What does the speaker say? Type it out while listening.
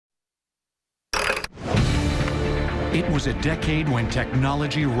It was a decade when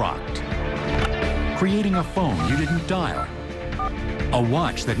technology rocked. Creating a phone you didn't dial, a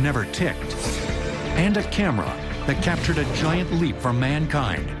watch that never ticked, and a camera that captured a giant leap for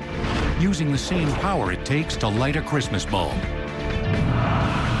mankind, using the same power it takes to light a Christmas bulb.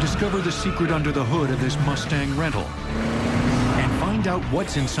 Discover the secret under the hood of this Mustang rental and find out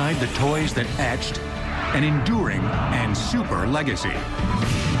what's inside the toys that etched an enduring and super legacy.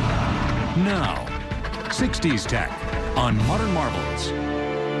 Now, 60s Tech on Modern Marvels.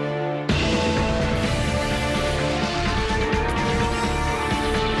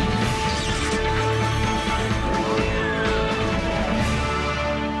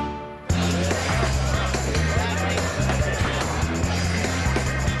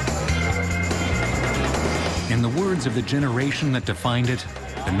 In the words of the generation that defined it,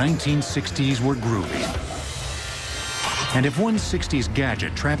 the 1960s were groovy. And if one 60s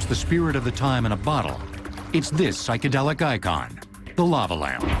gadget traps the spirit of the time in a bottle, it's this psychedelic icon, the lava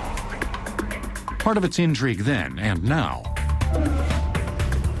lamp. Part of its intrigue then and now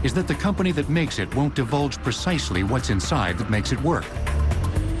is that the company that makes it won't divulge precisely what's inside that makes it work.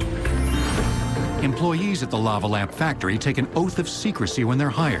 Employees at the lava lamp factory take an oath of secrecy when they're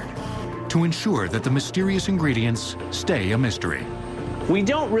hired to ensure that the mysterious ingredients stay a mystery. We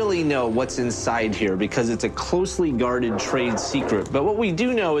don't really know what's inside here because it's a closely guarded trade secret, but what we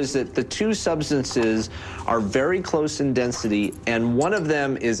do know is that the two substances are very close in density, and one of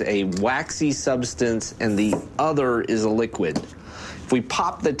them is a waxy substance and the other is a liquid. If we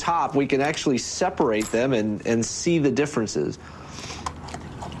pop the top, we can actually separate them and see the differences.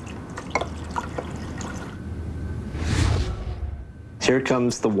 Here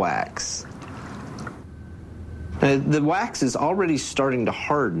comes the wax. The wax is already starting to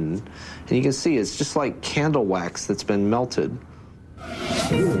harden, and you can see it's just like candle wax that's been melted.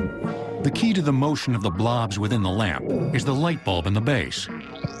 The key to the motion of the blobs within the lamp is the light bulb in the base.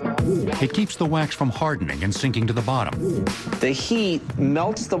 It keeps the wax from hardening and sinking to the bottom. The heat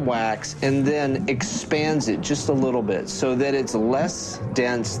melts the wax and then expands it just a little bit so that it's less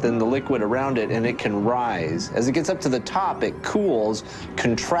dense than the liquid around it and it can rise. As it gets up to the top, it cools,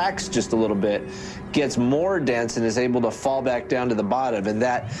 contracts just a little bit, gets more dense and is able to fall back down to the bottom. And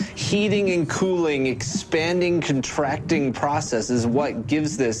that heating and cooling, expanding, contracting process is what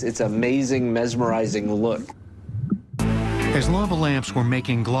gives this its amazing, mesmerizing look. As lava lamps were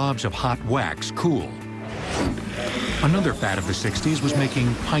making globs of hot wax cool, another fad of the 60s was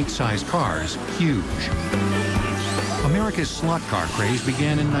making pint-sized cars huge. America's slot car craze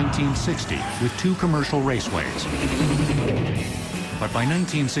began in 1960 with 2 commercial raceways. But by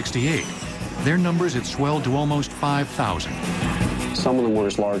 1968, their numbers had swelled to almost 5,000. Some of them were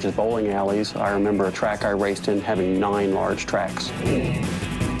as large as bowling alleys. I remember a track I raced in having 9 large tracks.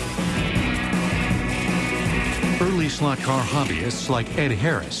 Early slot car hobbyists like Ed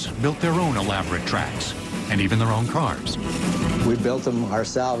Harris built their own elaborate tracks and even their own cars. We built them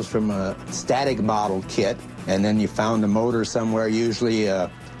ourselves from a static model kit, and then you found a motor somewhere, usually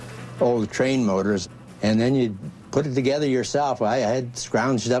old train motors, and then you put it together yourself. I had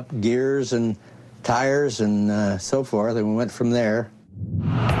scrounged up gears and tires and so forth, and we went from there.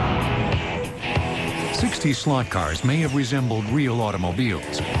 60 slot cars may have resembled real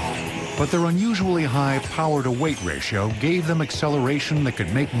automobiles, but their unusually high power-to-weight ratio gave them acceleration that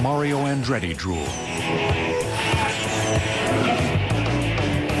could make Mario Andretti drool.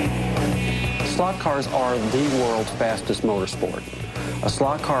 Slot cars are the world's fastest motorsport. A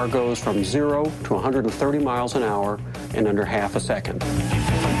slot car goes from 0 to 130 miles an hour in under half a second.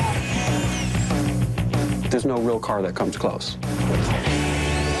 There's no real car that comes close.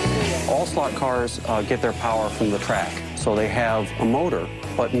 All slot cars get their power from the track, so they have a motor,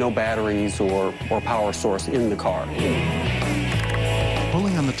 but no batteries or power source in the car.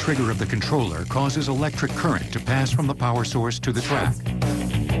 Pulling on the trigger of the controller causes electric current to pass from the power source to the track.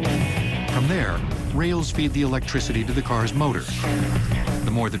 From there, rails feed the electricity to the car's motor.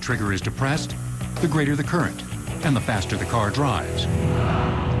 The more the trigger is depressed, the greater the current, and the faster the car drives.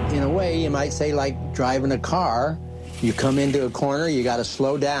 In a way, you might say like driving a car. You come into a corner, you got to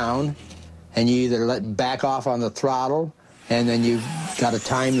slow down, and you either back off on the throttle, and then you've got to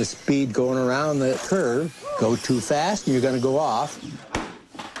time the speed going around the curve. Go too fast, and you're going to go off.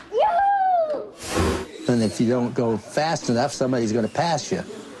 Yoo-hoo! And if you don't go fast enough, somebody's going to pass you.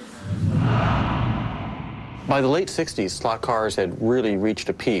 By the late 60s, slot cars had really reached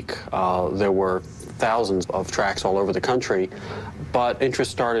a peak. There were thousands of tracks all over the country, but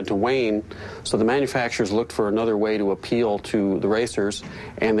interest started to wane, so the manufacturers looked for another way to appeal to the racers,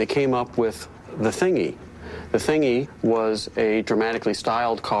 and they came up with the Thingy. The Thingy was a dramatically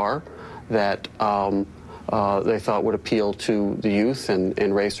styled car that they thought would appeal to the youth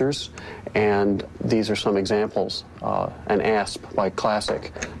and racers. And these are some examples. An Asp by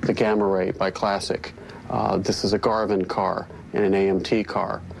Classic, the Gamma Ray by Classic. This is a Garvin car and an AMT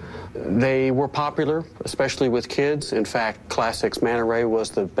car. They were popular, especially with kids. In fact, Classic's Manta Ray was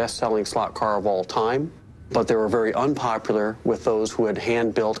the best-selling slot car of all time. But they were very unpopular with those who had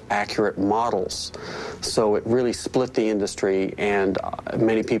hand-built accurate models. So it really split the industry, and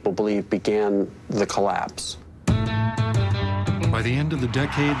many people believe began the collapse. By the end of the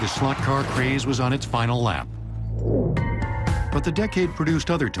decade, the slot car craze was on its final lap. But the decade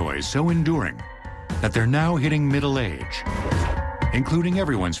produced other toys so enduring that they're now hitting middle age, including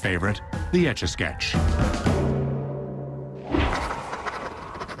everyone's favorite, the Etch-a-Sketch.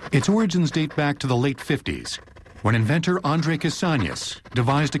 Its origins date back to the late 50s, when inventor André Cassagnas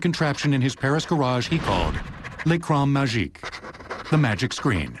devised a contraption in his Paris garage he called l'écran magique, the magic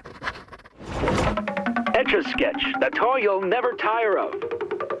screen. Etch-a-Sketch, the toy you'll never tire of.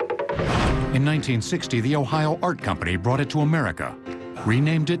 In 1960, the Ohio Art Company brought it to America,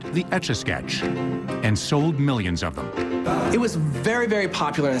 renamed it the Etch-a-Sketch, and sold millions of them. It was very, very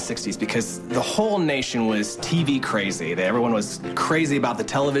popular in the 60s because the whole nation was TV crazy. Everyone was crazy about the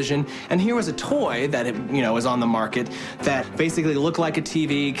television. And here was a toy that, was on the market that basically looked like a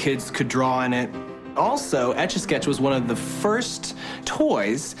TV, kids could draw in it. Also, Etch-a-Sketch was one of the first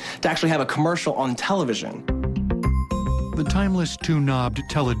toys to actually have a commercial on television. The timeless two-knobbed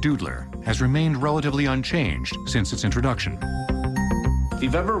Teledoodler has remained relatively unchanged since its introduction. If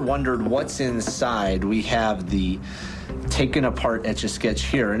you've ever wondered what's inside, we have the taken apart Etch-a-Sketch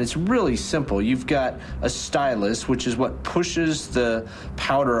here, and it's really simple. You've got a stylus, which is what pushes the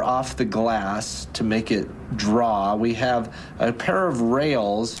powder off the glass to make it draw. We have a pair of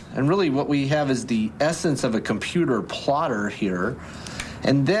rails, and really what we have is the essence of a computer plotter here.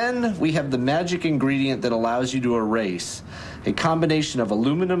 And then we have the magic ingredient that allows you to erase, a combination of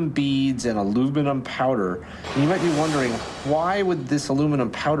aluminum beads and aluminum powder. And you might be wondering, why would this aluminum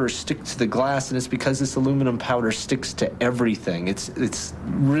powder stick to the glass? And it's because this aluminum powder sticks to everything. It's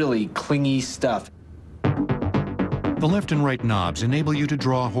really clingy stuff. The left and right knobs enable you to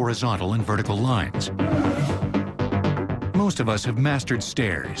draw horizontal and vertical lines. Most of us have mastered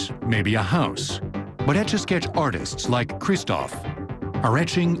stairs, maybe a house. But Etch-a-Sketch artists like Christoph are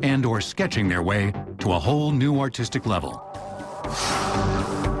etching and/or sketching their way to a whole new artistic level.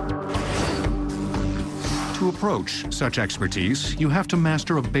 To approach such expertise, you have to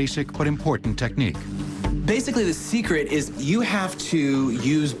master a basic but important technique. Basically, the secret is you have to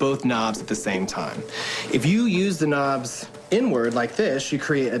use both knobs at the same time. If you use the knobs inward like this, you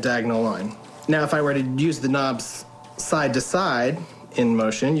create a diagonal line. Now, if I were to use the knobs side to side in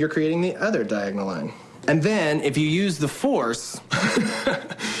motion, you're creating the other diagonal line. And then, if you use the force,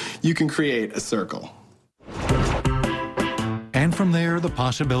 you can create a circle. And from there, the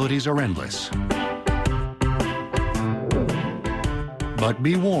possibilities are endless. But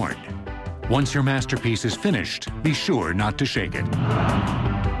be warned, once your masterpiece is finished, be sure not to shake it.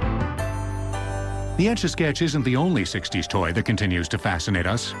 The Etch-a-Sketch isn't the only 60s toy that continues to fascinate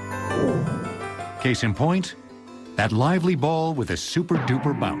us. Case in point, that lively ball with a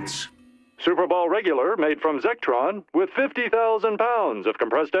super-duper bounce. Super Ball Regular made from Zectron with 50,000 pounds of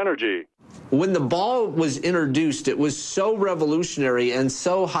compressed energy. When the ball was introduced, it was so revolutionary and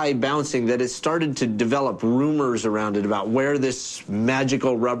so high bouncing that it started to develop rumors around it about where this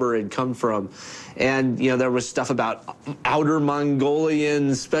magical rubber had come from. And, there was stuff about outer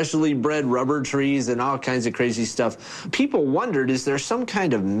Mongolian specially bred rubber trees and all kinds of crazy stuff. People wondered, is there some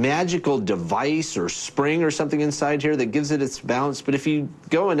kind of magical device or spring or something inside here that gives it its bounce? But if you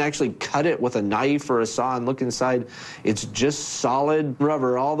go and actually cut it with a knife or a saw and look inside, it's just solid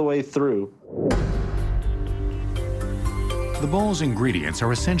rubber all the way through. The ball's ingredients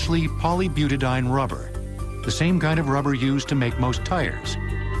are essentially polybutadiene rubber, the same kind of rubber used to make most tires,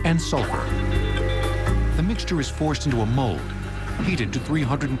 and sulfur. The mixture is forced into a mold, heated to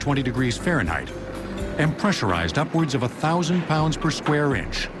 320 degrees Fahrenheit, and pressurized upwards of 1,000 pounds per square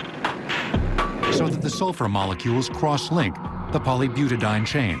inch, so that the sulfur molecules cross-link the polybutadiene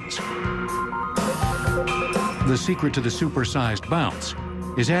chains. The secret to the super-sized bounce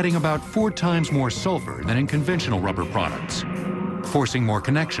is adding about 4 times more sulfur than in conventional rubber products, forcing more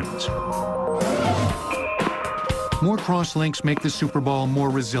connections. More cross-links make the Super Ball more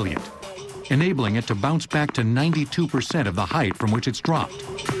resilient, enabling it to bounce back to 92% of the height from which it's dropped,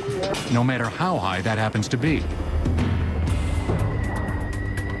 no matter how high that happens to be.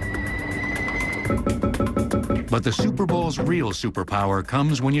 But the Super Ball's real superpower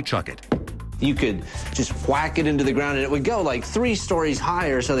comes when you chuck it. You could just whack it into the ground and it would go like 3 stories high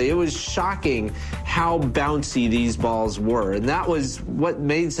or something. It was shocking how bouncy these balls were. And that was what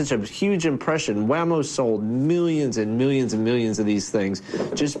made such a huge impression. Wham-O sold millions and millions and millions of these things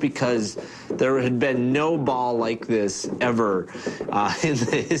just because there had been no ball like this ever in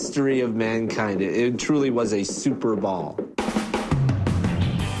the history of mankind. It truly was a super ball.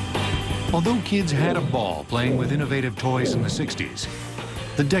 Although kids had a ball playing with innovative toys in the 60s,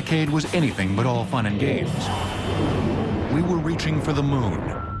 the decade was anything but all fun and games. We were reaching for the moon,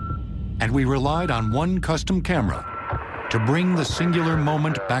 and we relied on one custom camera to bring the singular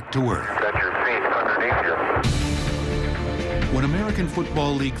moment back to Earth. When American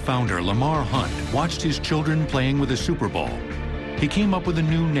Football League founder Lamar Hunt watched his children playing with a Super Bowl, he came up with a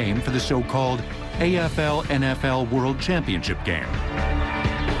new name for the so-called AFL-NFL World Championship game,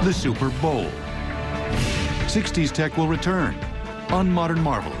 the Super Bowl. 60s Tech will return on Modern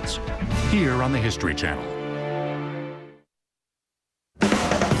Marvels, here on the History Channel.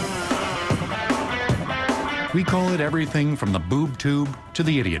 We call it everything from the boob tube to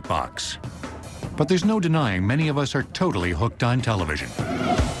the idiot box. But there's no denying many of us are totally hooked on television.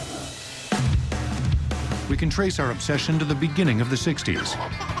 We can trace our obsession to the beginning of the 60s,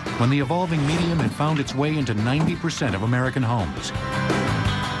 when the evolving medium had found its way into 90% of American homes.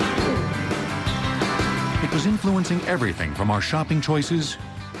 It was influencing everything from our shopping choices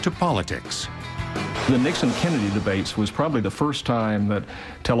to politics. The Nixon-Kennedy debates was probably the first time that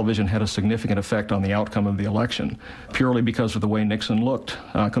television had a significant effect on the outcome of the election, purely because of the way Nixon looked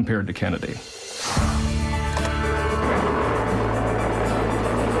compared to Kennedy.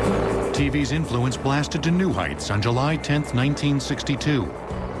 TV's influence blasted to new heights on July 10, 1962,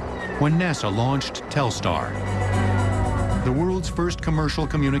 when NASA launched Telstar, the world's first commercial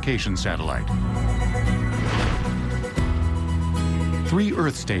communication satellite. 3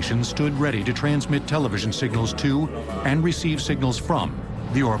 Earth stations stood ready to transmit television signals to and receive signals from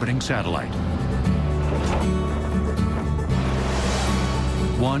the orbiting satellite.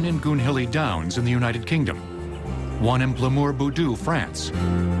 One in Goonhilly Downs in the United Kingdom, one in Ploumeur-Boudou, France,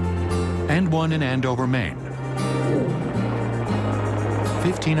 and one in Andover, Maine.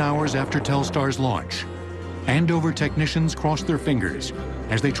 15 hours after Telstar's launch, Andover technicians crossed their fingers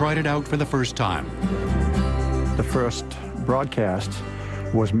as they tried it out for the first time. The first broadcast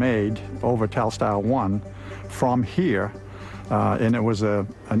was made over Telstar 1 from here, and it was an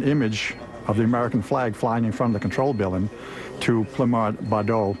image of the American flag flying in front of the control building to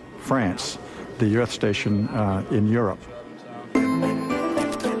Ploumeur-Boudou, France, the Earth station in Europe.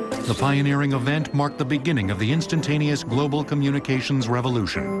 The pioneering event marked the beginning of the instantaneous global communications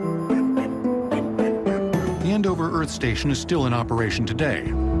revolution. The Andover Earth Station is still in operation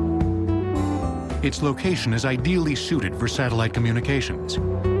today. Its location is ideally suited for satellite communications.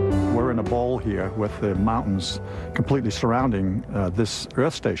 We're in a bowl here with the mountains completely surrounding this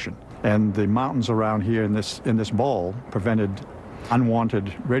Earth station. And the mountains around here in this bowl prevented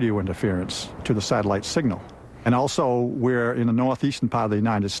unwanted radio interference to the satellite signal. And also, we're in the northeastern part of the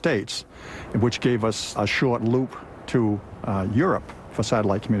United States, which gave us a short loop to Europe for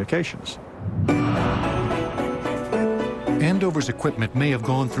satellite communications. Andover's equipment may have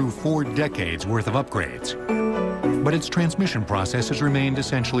gone through 4 decades worth of upgrades, but its transmission process has remained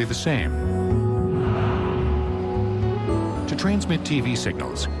essentially the same. To transmit TV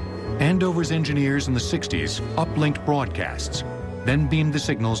signals, Andover's engineers in the 60s uplinked broadcasts, then beamed the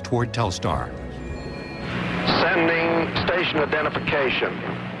signals toward Telstar. Sending station identification.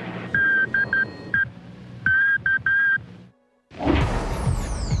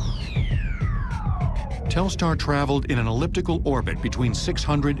 Telstar traveled in an elliptical orbit between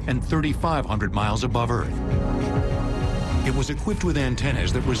 600 and 3,500 miles above Earth. It was equipped with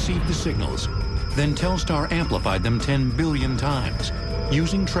antennas that received the signals. Then Telstar amplified them 10 billion times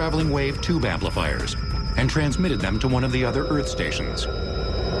using traveling wave tube amplifiers and transmitted them to one of the other Earth stations.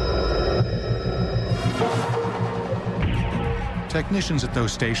 Technicians at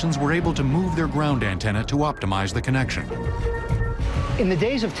those stations were able to move their ground antenna to optimize the connection. In the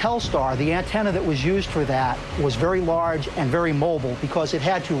days of Telstar, the antenna that was used for that was very large and very mobile because it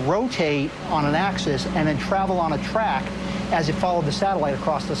had to rotate on an axis and then travel on a track as it followed the satellite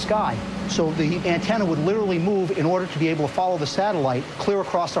across the sky. So the antenna would literally move in order to be able to follow the satellite clear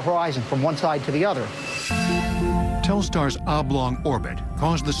across the horizon from one side to the other. Telstar's oblong orbit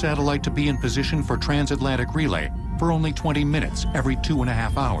caused the satellite to be in position for transatlantic relay for only 20 minutes every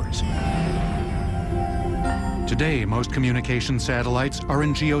 2.5 hours. Today, most communication satellites are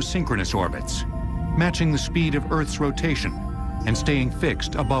in geosynchronous orbits, matching the speed of Earth's rotation and staying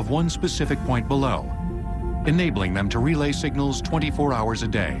fixed above one specific point below, enabling them to relay signals 24 hours a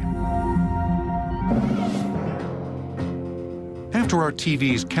day. After After our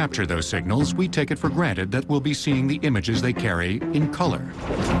TVs capture those signals, we take it for granted that we'll be seeing the images they carry in color.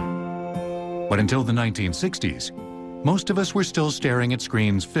 But until the 1960s, most of us were still staring at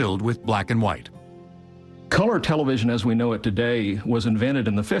screens filled with black and white. Color television as we know it today was invented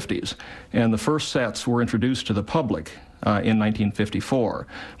in the 50s, and the first sets were introduced to the public in 1954,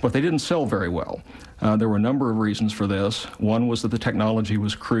 but they didn't sell very well. There were a number of reasons for this. One was that the technology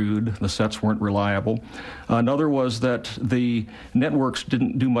was crude, the sets weren't reliable. Another was that the networks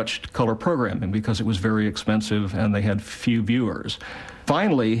didn't do much color programming because it was very expensive and they had few viewers.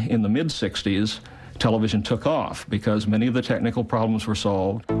 Finally, in the mid-60s, television took off because many of the technical problems were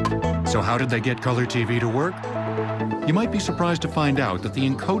solved. So how did they get color TV to work? You might be surprised to find out that the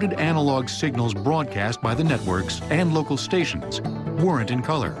encoded analog signals broadcast by the networks and local stations weren't in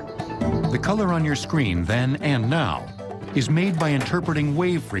color. The color on your screen then and now is made by interpreting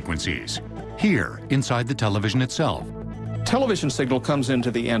wave frequencies here inside the television itself. Television signal comes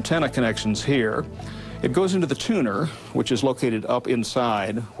into the antenna connections here. It goes into the tuner, which is located up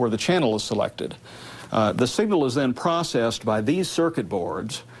inside where the channel is selected. The signal is then processed by these circuit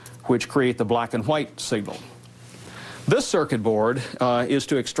boards, which create the black and white signal. This circuit board is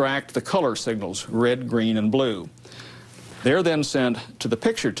to extract the color signals, red, green, and blue. They're then sent to the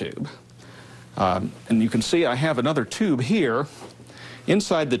picture tube. And you can see I have another tube here.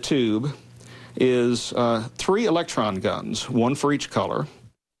 Inside the tube is 3 electron guns, one for each color.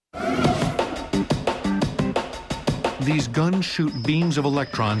 These guns shoot beams of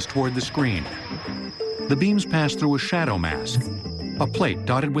electrons toward the screen. The beams pass through a shadow mask, a plate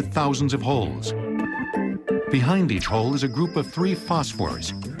dotted with thousands of holes. Behind each hole is a group of 3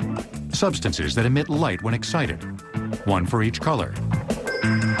 phosphors, substances that emit light when excited, one for each color.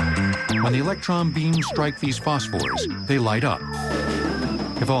 When the electron beams strike these phosphors, they light up.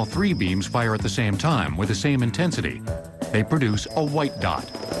 If all 3 beams fire at the same time with the same intensity, they produce a white dot.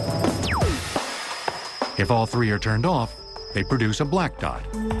 If all 3 are turned off, they produce a black dot.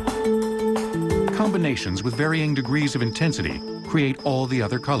 Combinations with varying degrees of intensity create all the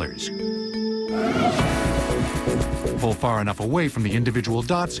other colors. Pull far enough away from the individual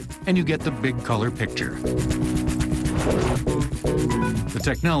dots, and you get the big color picture. The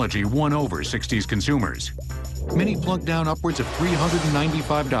technology won over 60s consumers. Many plunked down upwards of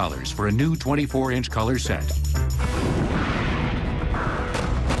 $395 for a new 24-inch color set.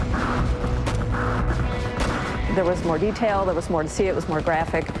 There was more detail, there was more to see, it was more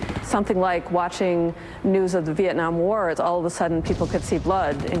graphic. Something like watching news of the Vietnam War, it's all of a sudden people could see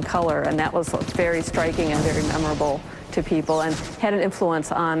blood in color, and that was very striking and very memorable to people and had an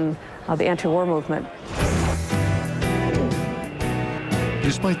influence on the anti-war movement.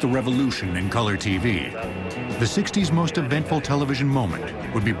 Despite the revolution in color TV, the 60s' most eventful television moment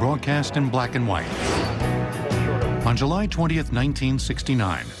would be broadcast in black and white. On July 20th,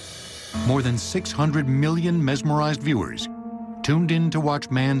 1969, more than 600 million mesmerized viewers tuned in to watch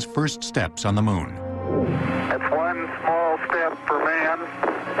man's first steps on the moon. It's one small step for man,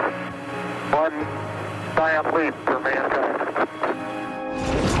 one giant leap for mankind.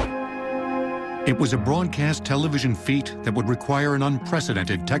 It was a broadcast television feat that would require an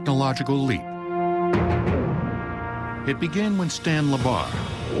unprecedented technological leap. It began when Stan LaBar,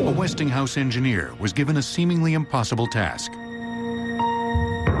 a Westinghouse engineer, was given a seemingly impossible task.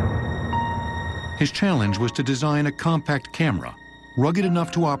 His challenge was to design a compact camera, rugged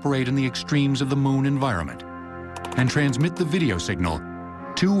enough to operate in the extremes of the moon environment, and transmit the video signal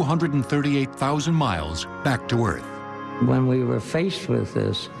 238,000 miles back to Earth. When we were faced with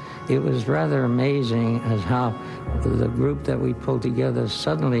this, it was rather amazing as how the group that we pulled together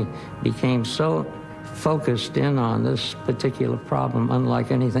suddenly became so focused in on this particular problem,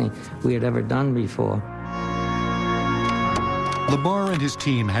 unlike anything we had ever done before. LaBar and his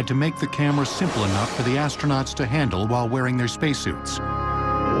team had to make the camera simple enough for the astronauts to handle while wearing their spacesuits,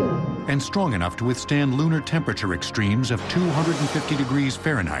 and strong enough to withstand lunar temperature extremes of 250 degrees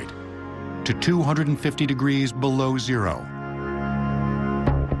Fahrenheit to 250 degrees below zero.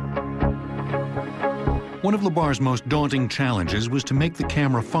 One of LaBar's most daunting challenges was to make the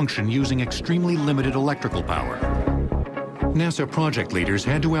camera function using extremely limited electrical power. NASA project leaders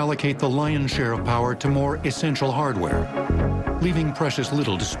had to allocate the lion's share of power to more essential hardware, leaving precious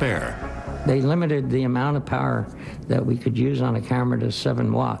little to spare. They limited the amount of power that we could use on a camera to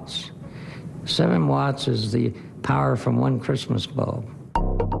 7 watts. 7 watts is the power from one Christmas bulb.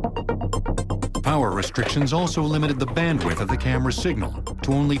 Power restrictions also limited the bandwidth of the camera's signal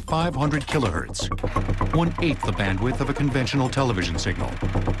to only 500 kilohertz, 1/8 the bandwidth of a conventional television signal.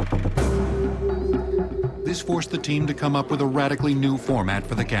 This forced the team to come up with a radically new format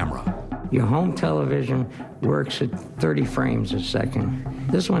for the camera, Your home television works at 30 frames a second.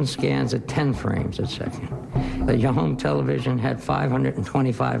 This one scans at 10 frames a second. Your home television had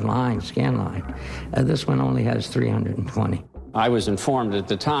 525 lines, scan line. This one only has 320. I was informed at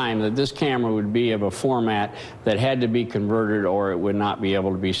the time that this camera would be of a format that had to be converted or it would not be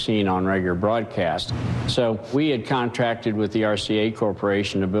able to be seen on regular broadcast. So we had contracted with the RCA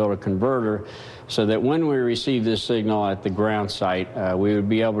Corporation to build a converter so that when we received this signal at the ground site, we would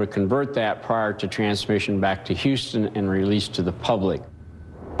be able to convert that prior to transmission back to Houston and release to the public.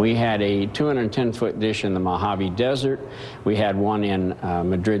 We had a 210-foot dish in the Mojave Desert. We had one in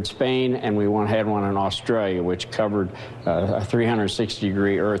Madrid, Spain, and we had one in Australia, which covered a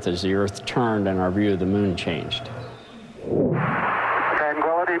 360-degree Earth as the Earth turned and our view of the moon changed.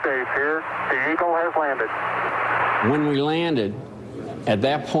 Tranquility Base here. The Eagle has landed. When we landed, at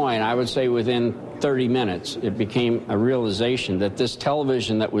that point, I would say within 30 minutes, it became a realization that this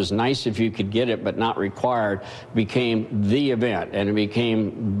television that was nice if you could get it but not required became the event, and it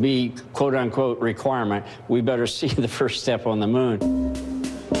became the quote-unquote requirement. We better see the first step on the moon.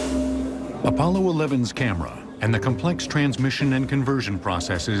 Apollo 11's camera and the complex transmission and conversion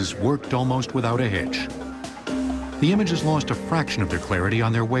processes worked almost without a hitch. The images lost a fraction of their clarity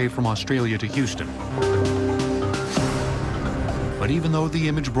on their way from Australia to Houston. But even though the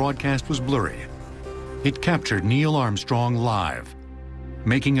image broadcast was blurry, it captured Neil Armstrong live,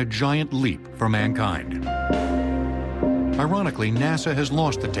 making a giant leap for mankind. Ironically, NASA has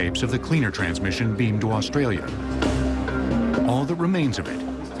lost the tapes of the cleaner transmission beamed to Australia. All that remains of it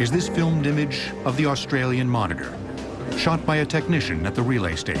is this filmed image of the Australian monitor, shot by a technician at the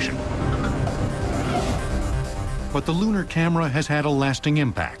relay station. But the lunar camera has had a lasting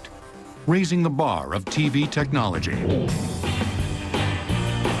impact, raising the bar of TV technology.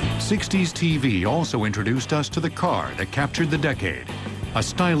 60s TV also introduced us to the car that captured the decade, a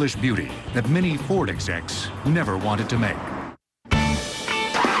stylish beauty that many Ford execs never wanted to make.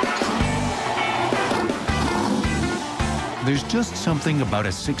 There's just something about a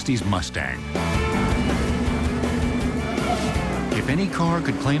 60s Mustang. If any car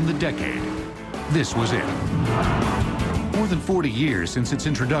could claim the decade, this was it. More than 40 years since its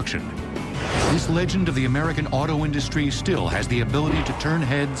introduction, this legend of the American auto industry still has the ability to turn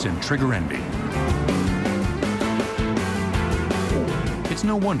heads and trigger envy. It's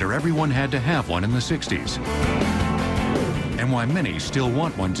no wonder everyone had to have one in the 60s, and why many still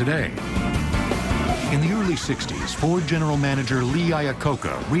want one today. In the early 60s, Ford general manager Lee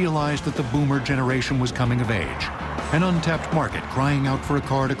Iacocca realized that the boomer generation was coming of age, an untapped market crying out for a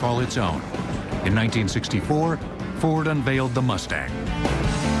car to call its own. In 1964, Ford unveiled the Mustang.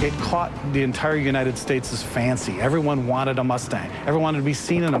 It caught the entire United States' fancy. Everyone wanted a Mustang. Everyone wanted to be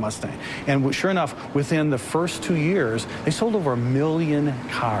seen in a Mustang. And sure enough, within the first 2 years, they sold over 1 million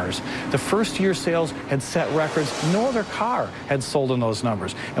cars. The first year sales had set records. No other car had sold in those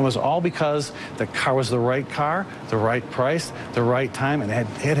numbers. And it was all because the car was the right car, the right price, the right time, and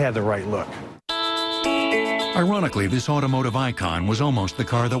it had the right look. Ironically, this automotive icon was almost the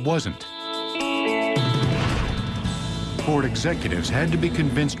car that wasn't. Ford executives had to be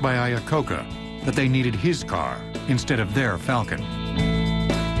convinced by Iacocca that they needed his car instead of their Falcon.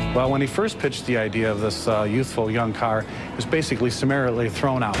 Well, when he first pitched the idea of this youthful young car, it was basically summarily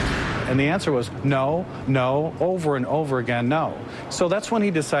thrown out. And the answer was no, no, over and over again, no. So that's when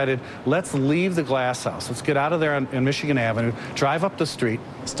he decided, let's leave the glass house. Let's get out of there on Michigan Avenue, drive up the street,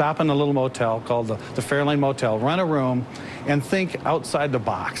 stop in a little motel called the Fairlane Motel, rent a room, and think outside the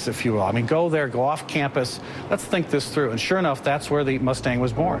box, if you will. I mean, go there, go off campus. Let's think this through. And sure enough, that's where the Mustang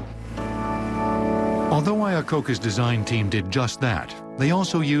was born. Although Iacocca's design team did just that, they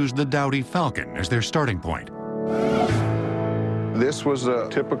also used the Dowdy Falcon as their starting point. This was a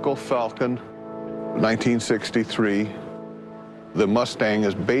typical Falcon, 1963. The Mustang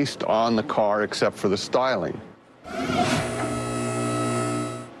is based on the car except for the styling.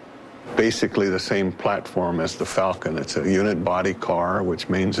 Basically the same platform as the Falcon. It's a unit body car, which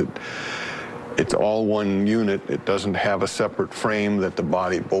means it's all one unit. It doesn't have a separate frame that the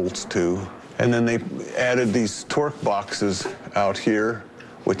body bolts to. And then they added these torque boxes out here,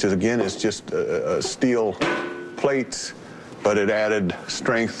 which is, again, is just steel plates, but it added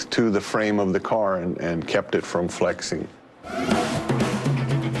strength to the frame of the car and kept it from flexing.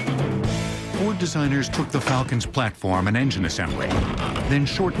 Ford designers took the Falcon's platform and engine assembly, then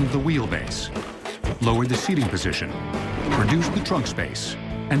shortened the wheelbase, lowered the seating position, reduced the trunk space,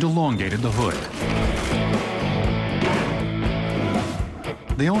 and elongated the hood.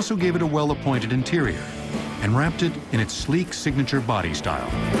 They also gave it a well-appointed interior and wrapped it in its sleek signature body style.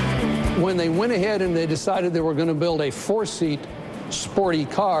 When they went ahead and they decided they were going to build a four-seat sporty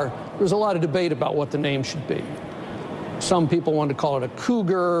car, There's a lot of debate about what the name should be. Some people wanted to call it a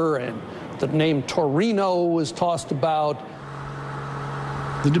Cougar, and the name Torino was tossed about.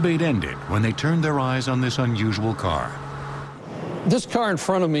 The debate ended when they turned their eyes on this unusual car. This car in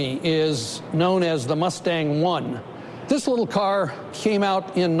front of me is known as the Mustang 1. This little car came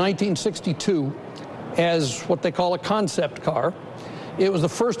out in 1962 as what they call a concept car. It was the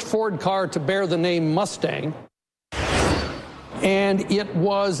first Ford car to bear the name Mustang, and it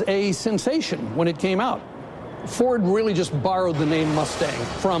was a sensation when it came out. Ford really just borrowed the name Mustang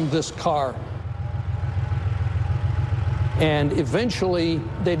from this car. And eventually,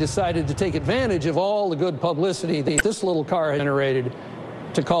 they decided to take advantage of all the good publicity that this little car generated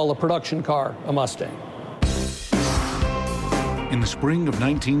to call a production car a Mustang. In the spring of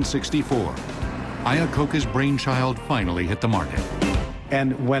 1964, Iacocca's brainchild finally hit the market.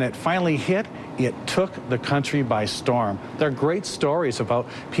 And when it finally hit, it took the country by storm. There are great stories about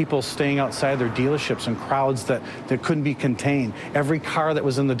people staying outside their dealerships and crowds that couldn't be contained. Every car that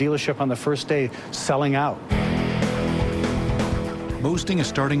was in the dealership on the first day selling out. Boasting a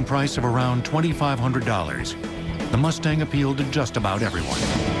starting price of around $2,500, the Mustang appealed to just about everyone.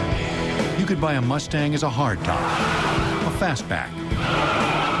 You could buy a Mustang as a hardtop, a fastback,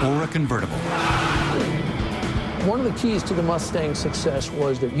 or a convertible. One of the keys to the Mustang's success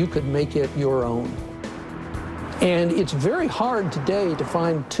was that you could make it your own. And it's very hard today to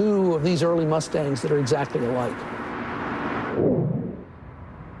find two of these early Mustangs that are exactly alike.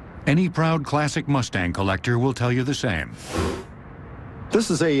 Any proud classic Mustang collector will tell you the same.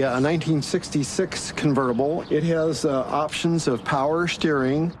 This is a 1966 convertible. It has options of power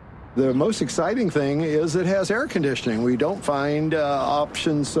steering. The most exciting thing is it has air conditioning. We don't find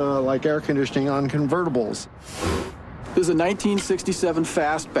options like air conditioning on convertibles. This is a 1967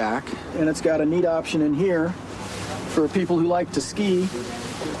 Fastback, and it's got a neat option in here for people who like to ski.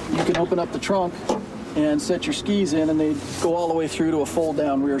 You can open up the trunk and set your skis in, and they go all the way through to a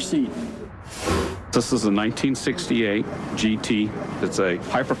fold-down rear seat. This is a 1968 GT. It's a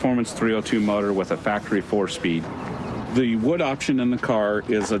high-performance 302 motor with a factory 4-speed. The wood option in the car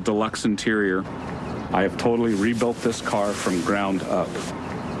is a deluxe interior. I have totally rebuilt this car from ground up.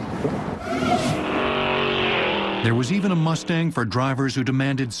 There was even a Mustang for drivers who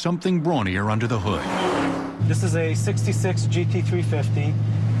demanded something brawnier under the hood. This is a 66 GT350.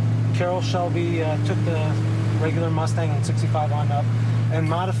 Carroll Shelby took the regular Mustang in 65 on up and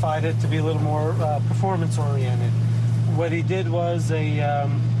modified it to be a little more performance-oriented. What he did was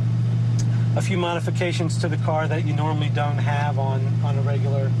a few modifications to the car that you normally don't have on a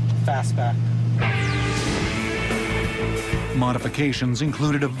regular fastback. Modifications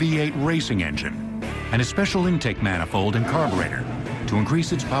included a V8 racing engine and a special intake manifold and carburetor to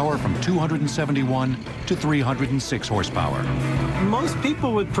increase its power from 271 to 306 horsepower. Most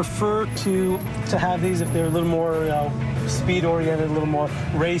people would prefer to have these if they're a little more speed-oriented, a little more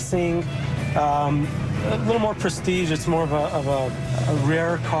racing, a little more prestige. It's more of a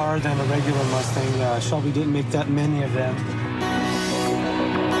rare car than a regular Mustang. Shelby didn't make that many of them.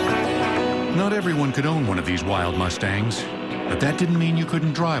 Not everyone could own one of these wild Mustangs, but that didn't mean you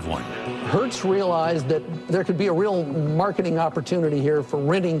couldn't drive one. Hertz realized that there could be a real marketing opportunity here for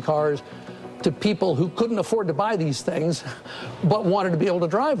renting cars to people who couldn't afford to buy these things but wanted to be able to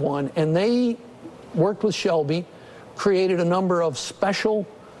drive one. And they worked with Shelby, created a number of special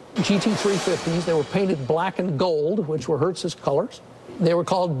GT350s. They were painted black and gold, which were Hertz's colors. They were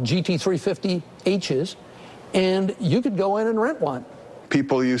called GT350Hs, and you could go in and rent one.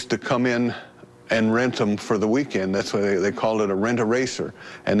 People used to come in and rent them for the weekend. That's why they called it a rent-a-racer.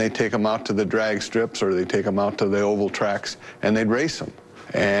 And they take them out to the drag strips or they take them out to the oval tracks and they'd race them.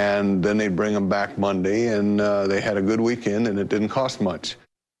 And then they'd bring them back Monday and they had a good weekend and it didn't cost much.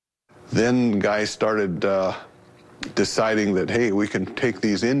 Then guys started deciding that, hey, we can take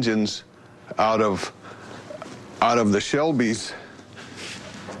these engines out of the Shelbys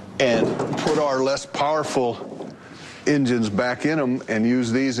and put our less powerful engines back in them and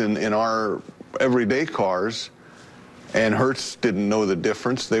use these in our everyday cars. And Hertz didn't know the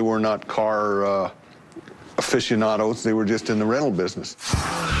difference. They were not car aficionados. They were just in the rental business.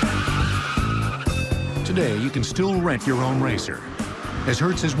 Today, you can still rent your own racer, as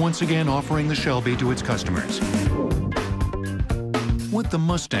Hertz is once again offering the Shelby to its customers. What the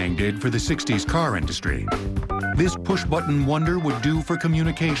Mustang did for the 60s car industry, this push-button wonder would do for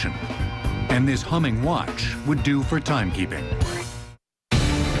communication, and this humming watch would do for timekeeping.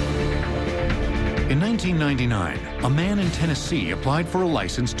 In 1999, a man in Tennessee applied for a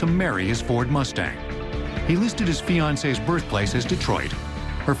license to marry his Ford Mustang. He listed his fiancee's birthplace as Detroit,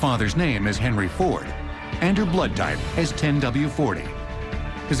 her father's name as Henry Ford, and her blood type as 10W40.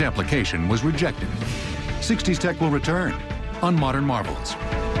 his application was rejected. 60s Tech will return on Modern Marvels.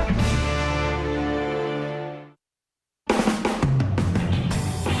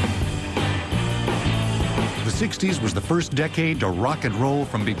 The 60s was the first decade to rock and roll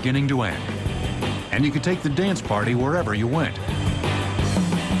from beginning to end. And you could take the dance party wherever you went.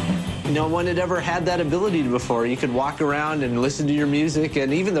 No one had ever had that ability before. You could walk around and listen to your music,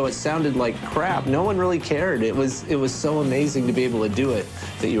 and even though it sounded like crap, no one really cared. It was so amazing to be able to do it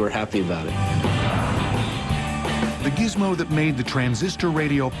that you were happy about it. The gizmo that made the transistor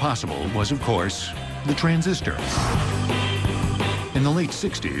radio possible was, of course, the transistor. In the late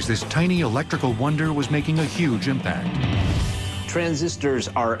 60s, this tiny electrical wonder was making a huge impact. Transistors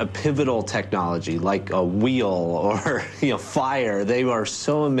are a pivotal technology, like a wheel or fire. They are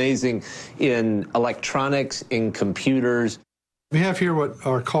so amazing in electronics, in computers. We have here what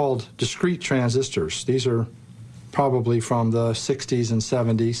are called discrete transistors. These are probably from the 60s and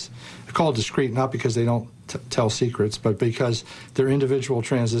 70s. They're called discrete not because they don't tell secrets, but because they're individual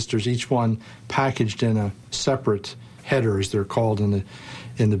transistors, each one packaged in a separate header, as they're called in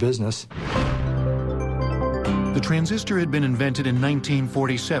the business. The transistor had been invented in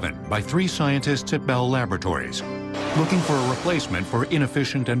 1947 by 3 scientists at Bell Laboratories, looking for a replacement for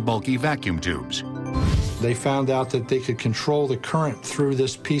inefficient and bulky vacuum tubes. They found out that they could control the current through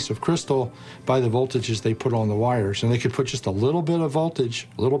this piece of crystal by the voltages they put on the wires. And they could put just a little bit of voltage,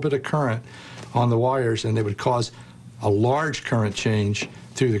 a little bit of current on the wires, and they would cause a large current change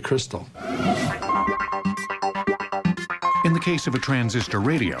through the crystal. In the case of a transistor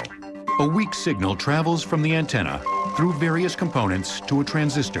radio, a weak signal travels from the antenna through various components to a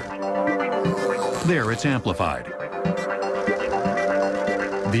transistor. There it's amplified.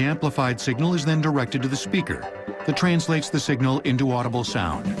 The amplified signal is then directed to the speaker that translates the signal into audible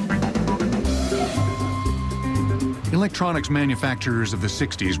sound. Electronics manufacturers of the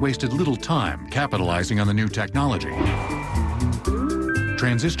 60s wasted little time capitalizing on the new technology.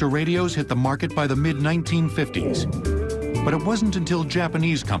 Transistor radios hit the market by the mid-1950s. But it wasn't until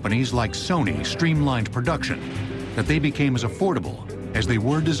Japanese companies like Sony streamlined production that they became as affordable as they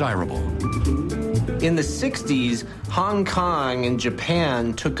were desirable. In the 60s, Hong Kong and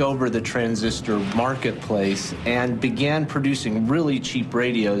Japan took over the transistor marketplace and began producing really cheap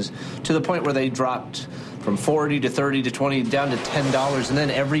radios to the point where they dropped from 40 to 30 to 20 down to $10, and then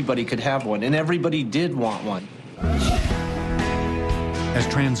everybody could have one, and everybody did want one. As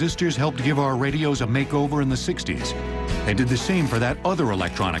transistors helped give our radios a makeover in the 60s, they did the same for that other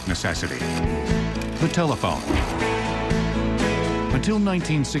electronic necessity, the telephone. Until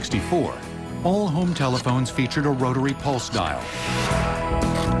 1964, all home telephones featured a rotary pulse dial,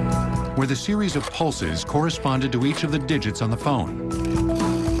 where the series of pulses corresponded to each of the digits on the phone.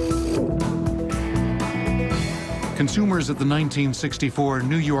 Consumers at the 1964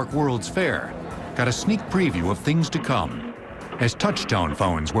 New York World's Fair got a sneak preview of things to come as touch-tone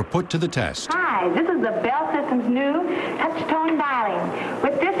phones were put to the test. Hi, this is the Bell System's new touch-tone dialing.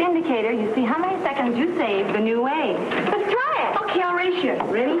 With this indicator, you see how many seconds you saved the new way. Let's try it. Okay, I'll race you.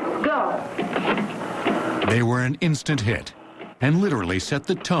 Ready? Go. They were an instant hit and literally set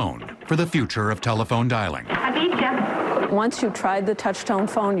the tone for the future of telephone dialing. I beat you. Once you tried the touch-tone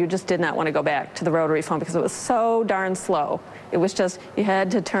phone, you just did not want to go back to the rotary phone because it was so darn slow. It was just, you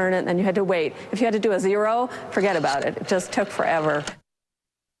had to turn it and then you had to wait. If you had to do a 0, forget about it. It just took forever.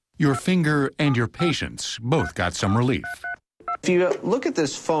 Your finger and your patience both got some relief. If you look at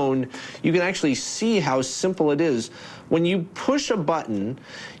this phone, you can actually see how simple it is. When you push a button,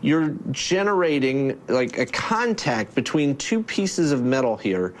 you're generating like a contact between 2 pieces of metal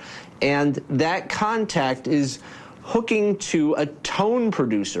here, and that contact is hooking to a tone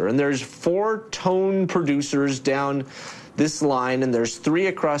producer, and there's 4 tone producers down this line, and there's 3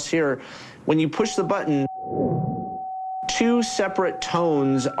 across here. When you push the button, 2 separate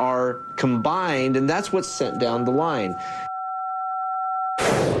tones are combined, and that's what's sent down the line.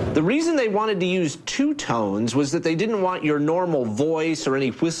 The reason they wanted to use 2 tones was that they didn't want your normal voice or any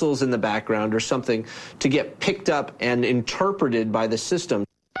whistles in the background or something to get picked up and interpreted by the system.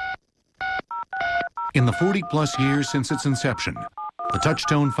 In the 40-plus years since its inception, the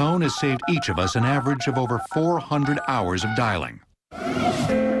touch-tone phone has saved each of us an average of over 400 hours of dialing.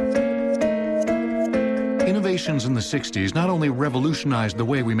 Innovations in the 60s not only revolutionized the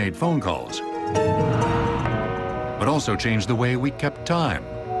way we made phone calls, but also changed the way we kept time.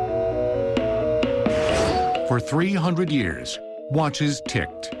 For 300 years, watches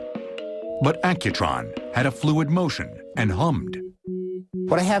ticked. But Accutron had a fluid motion and hummed.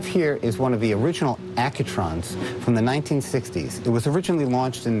 What I have here is one of the original Accutrons from the 1960s. It was originally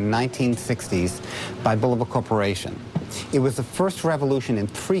launched in the 1960s by Bulova Corporation. It was the first revolution in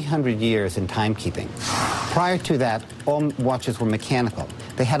 300 years in timekeeping. Prior to that, all watches were mechanical.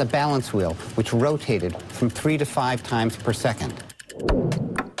 They had a balance wheel, which rotated from 3 to 5 times per second.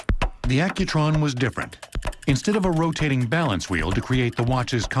 The Accutron was different. Instead of a rotating balance wheel to create the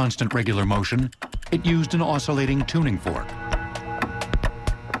watch's constant regular motion, it used an oscillating tuning fork.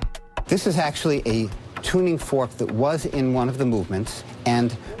 This is actually a tuning fork that was in one of the movements,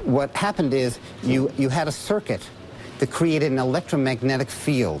 and what happened is you had a circuit that created an electromagnetic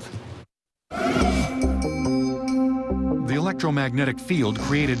field. The electromagnetic field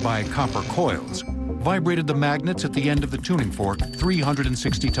created by copper coils vibrated the magnets at the end of the tuning fork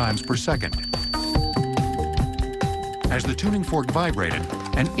 360 times per second. As the tuning fork vibrated,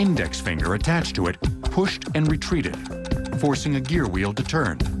 an index finger attached to it pushed and retreated, forcing a gear wheel to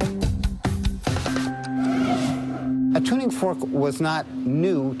turn. A tuning fork was not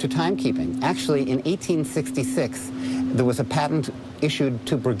new to timekeeping. Actually, in 1866, there was a patent issued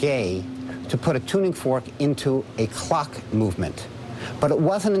to Breguet to put a tuning fork into a clock movement. But it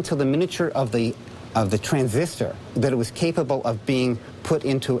wasn't until the miniature of the transistor that it was capable of being put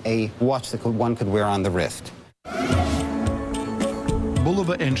into a watch that one could wear on the wrist.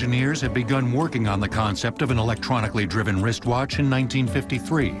 Bulova engineers had begun working on the concept of an electronically driven wristwatch in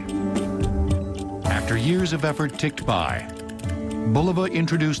 1953. After years of effort ticked by, Bulova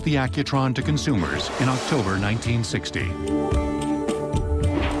introduced the Accutron to consumers in October 1960.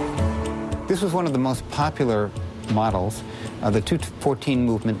 This was one of the most popular models, the 214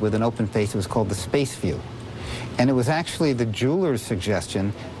 movement with an open face. It was called the Space View. And it was actually the jeweler's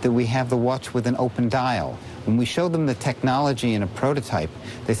suggestion that we have the watch with an open dial. When we showed them the technology in a prototype,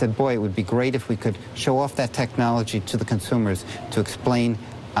 they said, boy, it would be great if we could show off that technology to the consumers to explain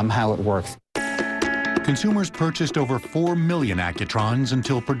how it works. Consumers purchased over 4 million Accutrons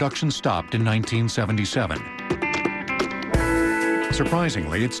until production stopped in 1977.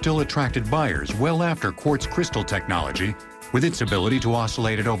 Surprisingly, it still attracted buyers well after quartz crystal technology, with its ability to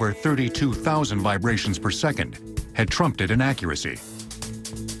oscillate at over 32,000 vibrations per second, had trumped it in accuracy.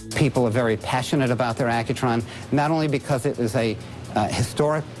 People are very passionate about their Accutron, not only because it is a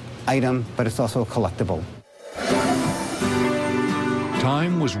historic item, but it's also a collectible.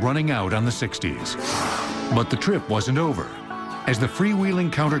 Time was running out on the 60s, but the trip wasn't over, as the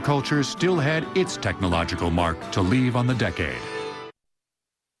freewheeling counterculture still had its technological mark to leave on the decade.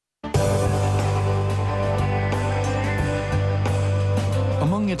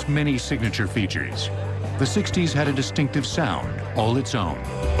 Among its many signature features, the 60s had a distinctive sound all its own.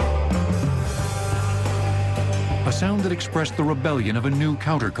 A sound that expressed the rebellion of a new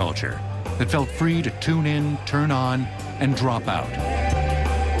counterculture that felt free to tune in, turn on, and drop out.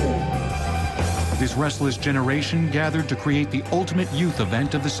 This restless generation gathered to create the ultimate youth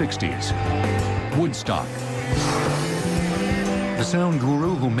event of the 60s, Woodstock. The sound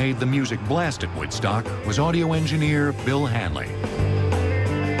guru who made the music blast at Woodstock was audio engineer Bill Hanley.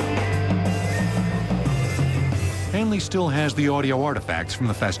 Hanley still has the audio artifacts from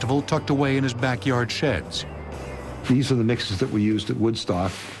the festival tucked away in his backyard sheds. These are the mixes that we used at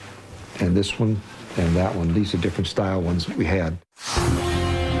Woodstock, and this one and that one. These are different style ones that we had.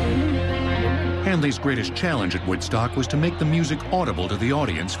 Hanley's greatest challenge at Woodstock was to make the music audible to the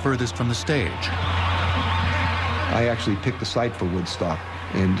audience furthest from the stage. I actually picked the site for Woodstock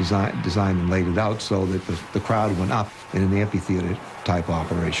and designed and laid it out so that the crowd went up in an amphitheater type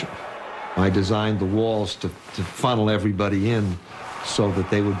operation. I designed the walls to funnel everybody in so that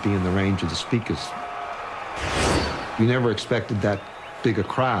they would be in the range of the speakers. We never expected that big a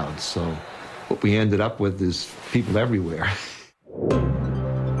crowd, so what we ended up with is people everywhere.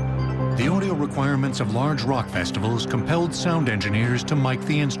 The audio requirements of large rock festivals compelled sound engineers to mic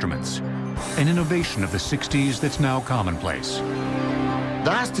the instruments, an innovation of the 60s that's now commonplace.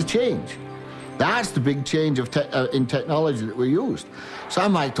 That's the change. That's the big change in technology that we used. So I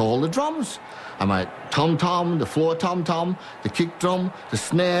mic'd all the drums. I mic'd tom-tom, the floor tom-tom, the kick drum, the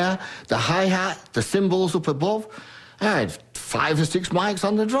snare, the hi-hat, the cymbals up above. I had 5 or 6 mics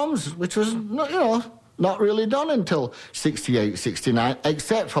on the drums, which was, not really done until 68, 69,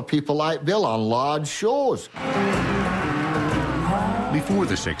 except for people like Bill on large shows. Before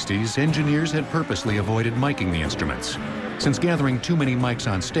the 60s, engineers had purposely avoided miking the instruments, since gathering too many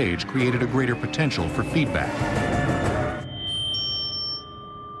mics on stage created a greater potential for feedback.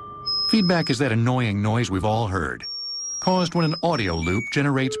 Feedback is that annoying noise we've all heard, caused when an audio loop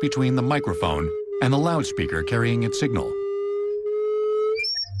generates between the microphone and the loudspeaker carrying its signal.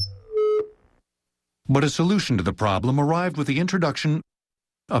 But a solution to the problem arrived with the introduction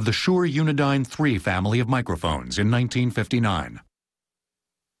of the Shure Unidyne 3 family of microphones in 1959.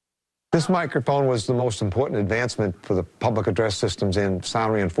 This microphone was the most important advancement for the public address systems and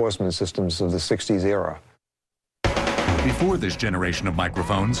sound reinforcement systems of the 60s era. Before this generation of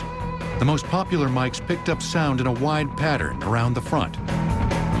microphones, the most popular mics picked up sound in a wide pattern around the front.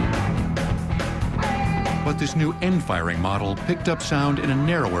 But this new end-firing model picked up sound in a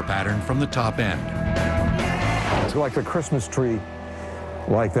narrower pattern from the top end. It's like a Christmas tree,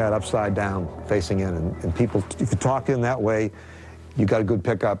 like that, upside down, facing in. And people, if you talk in that way, you got a good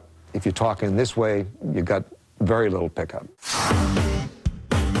pickup. If you talk in this way, you got very little pickup.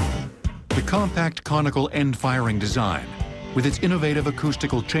 The compact conical end-firing design, with its innovative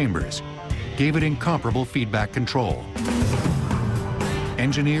acoustical chambers, gave it incomparable feedback control.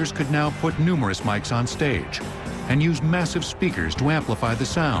 Engineers could now put numerous mics on stage and use massive speakers to amplify the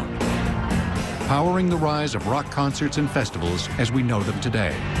sound, powering the rise of rock concerts and festivals as we know them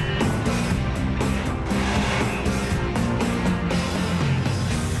today.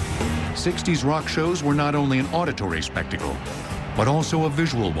 '60s rock shows were not only an auditory spectacle, but also a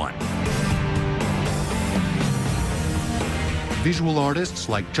visual one. Visual artists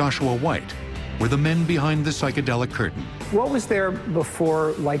like Joshua White were the men behind the psychedelic curtain. What was there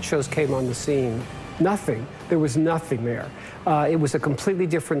before light shows came on the scene? Nothing. There was nothing there. It was a completely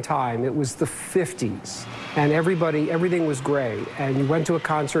different time. It was the 50s, and everything was gray. And you went to a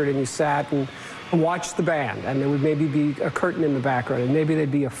concert and you sat and watched the band, and there would maybe be a curtain in the background, and maybe there'd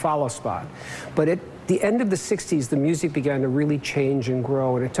be a follow spot. But at the end of the 60s, the music began to really change and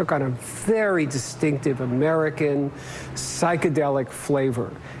grow, and it took on a very distinctive American psychedelic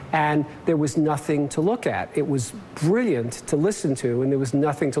flavor. And there was nothing to look at. It was brilliant to listen to, and there was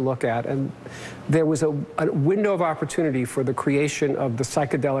nothing to look at. And there was a window of opportunity for the creation of the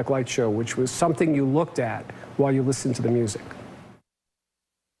psychedelic light show, which was something you looked at while you listened to the music.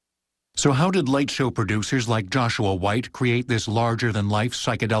 So how did light show producers like Joshua White create this larger-than-life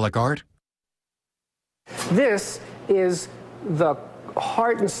psychedelic art? This is the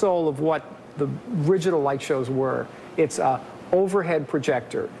heart and soul of what the original light shows were. It's a overhead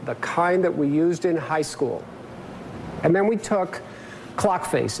projector, the kind that we used in high school. And then we took clock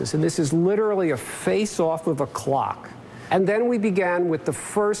faces, and this is literally a face off of a clock. And then we began with the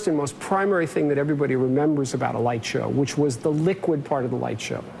first and most primary thing that everybody remembers about a light show, which was the liquid part of the light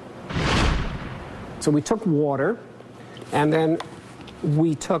show. So we took water, and then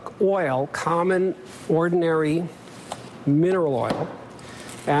we took oil, common, ordinary mineral oil,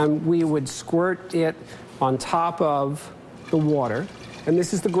 and we would squirt it on top of the water. And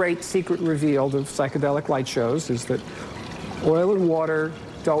this is the great secret revealed of psychedelic light shows, is that oil and water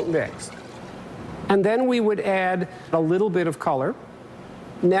don't mix. And then we would add a little bit of color.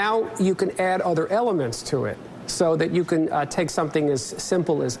 Now you can add other elements to it, so that you can take something as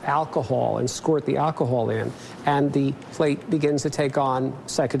simple as alcohol and squirt the alcohol in, and the plate begins to take on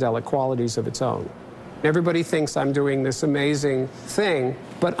psychedelic qualities of its own. Everybody thinks I'm doing this amazing thing,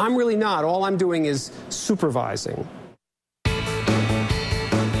 but I'm really not. All I'm doing is supervising.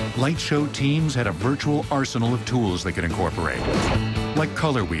 Light show teams had a virtual arsenal of tools they could incorporate, like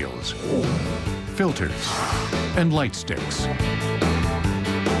color wheels, filters, and light sticks.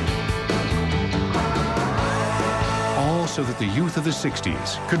 All so that the youth of the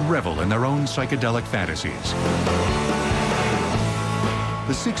 60s could revel in their own psychedelic fantasies.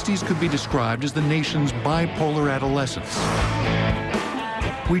 The 60s could be described as the nation's bipolar adolescence.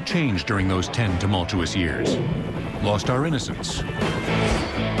 We changed during those 10 tumultuous years, lost our innocence,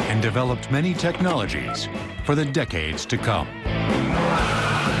 and developed many technologies for the decades to come.